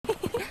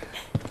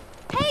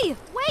Hey,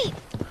 wait!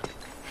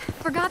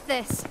 Forgot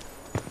this.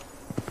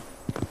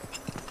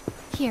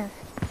 Here.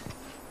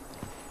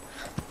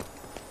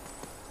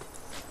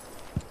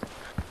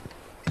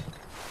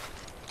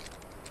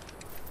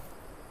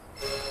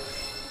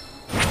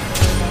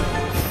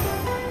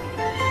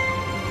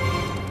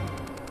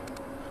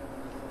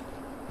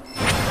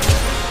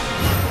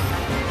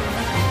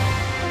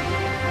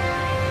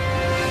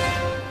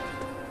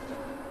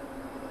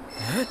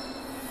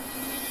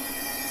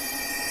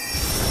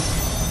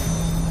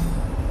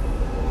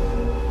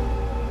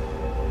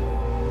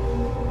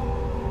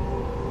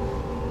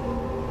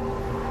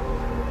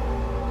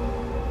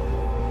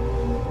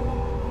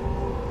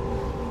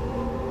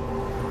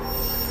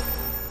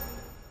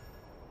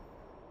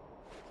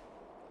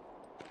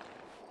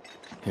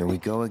 Here we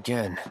go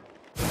again.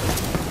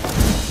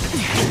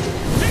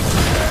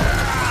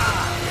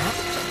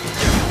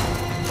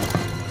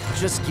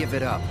 Just give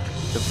it up.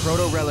 The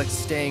proto-relic's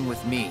staying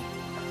with me.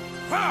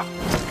 Ha!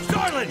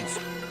 Silence!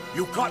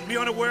 You caught me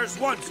unawares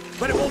once,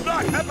 but it will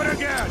not happen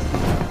again!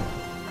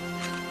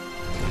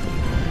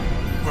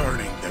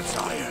 Burning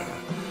desire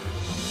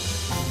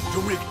to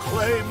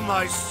reclaim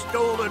my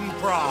stolen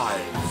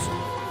prize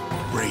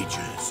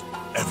rages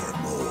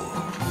evermore.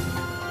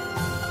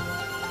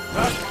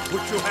 That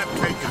which you have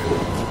taken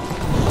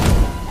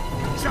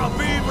shall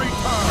be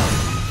returned!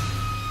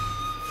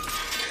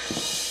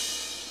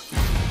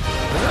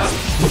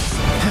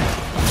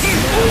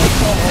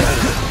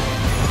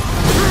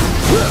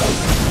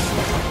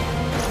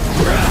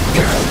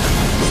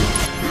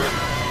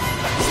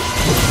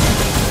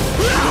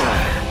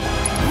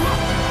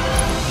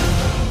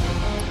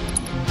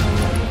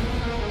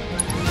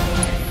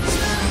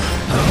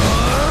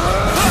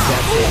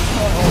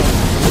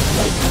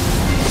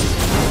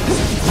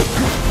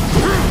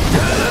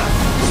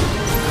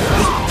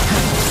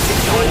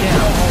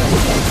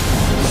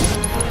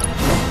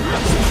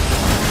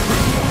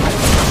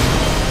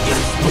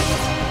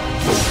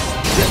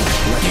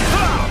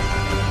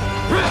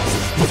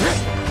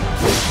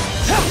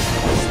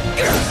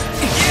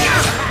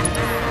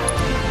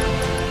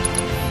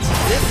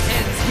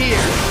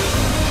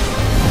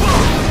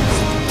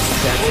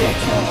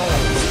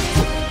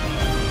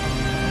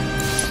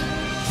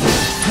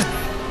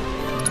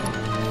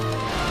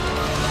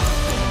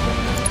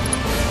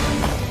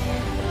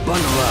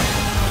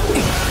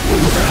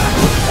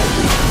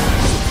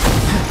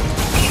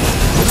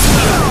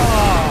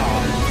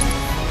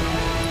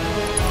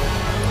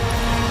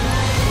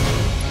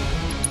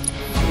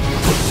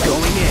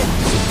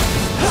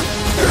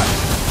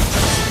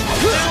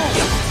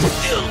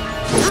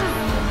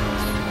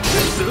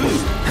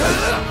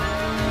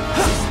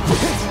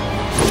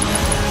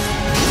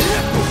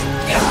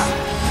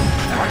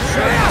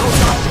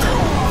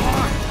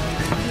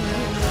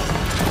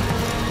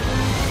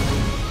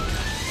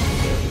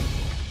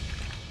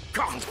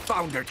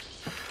 Confound it!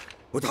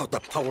 Without the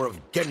power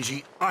of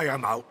Genji, I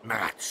am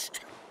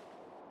outmatched.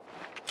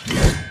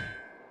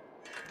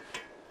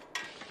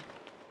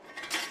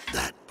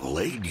 That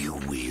blade you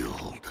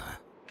wield.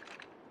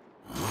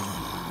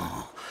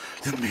 Oh,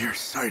 the mere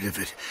sight of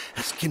it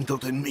has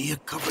kindled in me a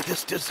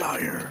covetous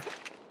desire.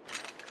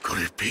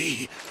 Could it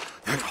be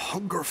that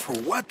hunger for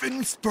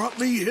weapons brought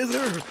me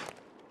hither?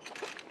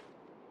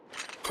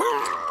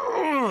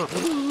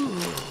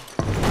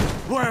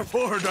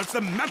 Wherefore does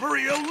the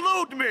memory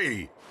elude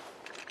me?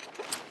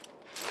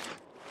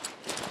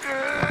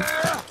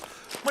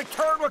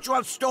 Return what you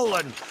have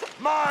stolen!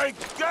 My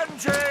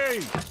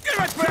Genji! Give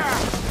it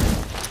back!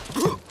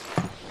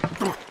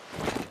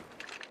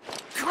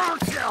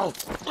 Can't you?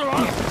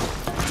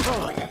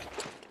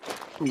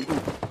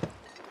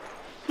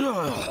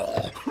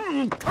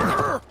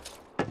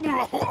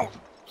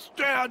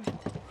 Stand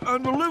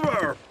and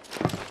deliver!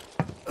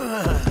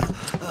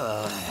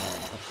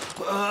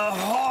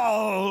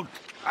 Halt,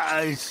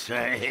 I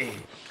say.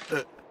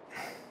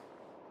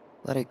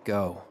 Let it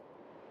go.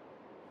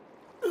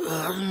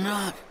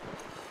 Not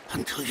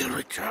until you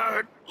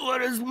return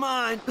what is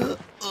mine.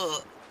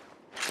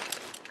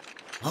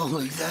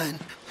 Only then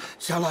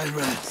shall I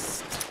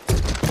rest.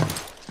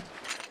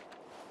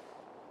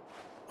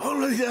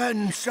 Only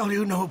then shall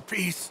you know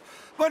peace,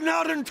 but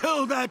not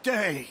until that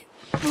day.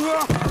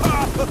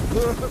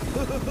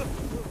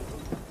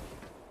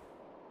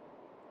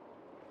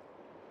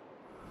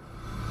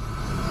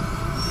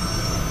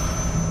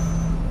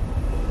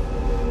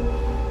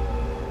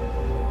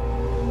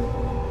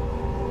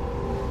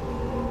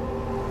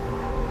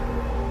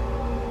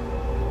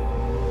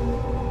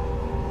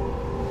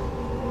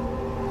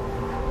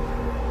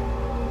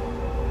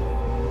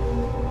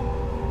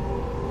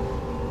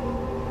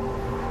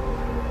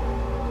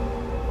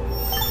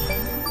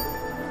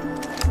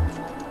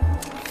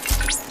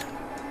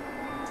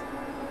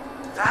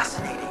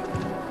 Fascinating.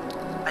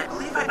 I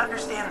believe I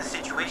understand the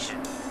situation.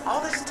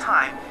 All this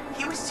time,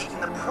 he was seeking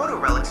the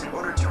proto-relics in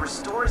order to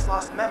restore his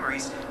lost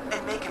memories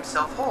and make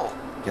himself whole.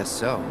 Guess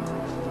so.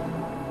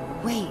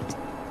 Wait,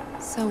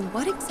 so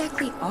what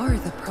exactly are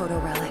the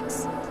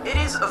proto-relics? It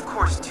is, of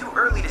course, too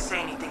early to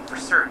say anything for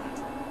certain.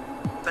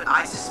 but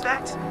I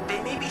suspect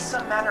they may be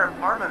some manner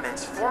of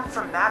armaments formed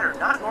from matter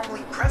not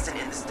normally present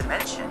in this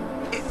dimension.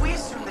 If we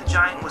assume the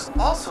giant was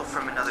also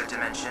from another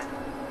dimension,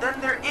 then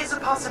there is a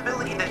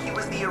possibility that he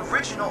was the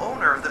original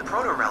owner of the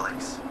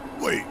proto-relics.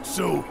 Wait,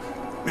 so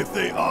if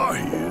they are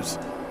his,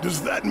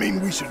 does that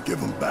mean we should give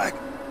them back?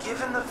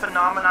 Given the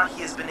phenomena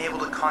he has been able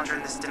to conjure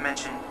in this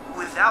dimension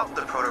without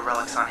the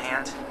proto-relics on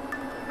hand,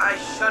 I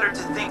shudder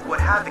to think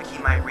what havoc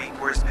he might wreak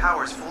were his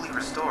powers fully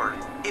restored.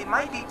 It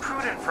might be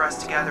prudent for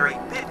us to gather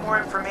a bit more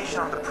information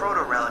on the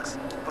proto-relics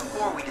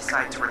before we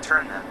decide to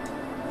return them.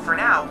 For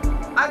now,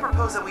 I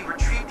propose that we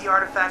retrieve the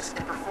artifacts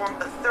and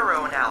perform a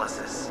thorough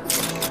analysis.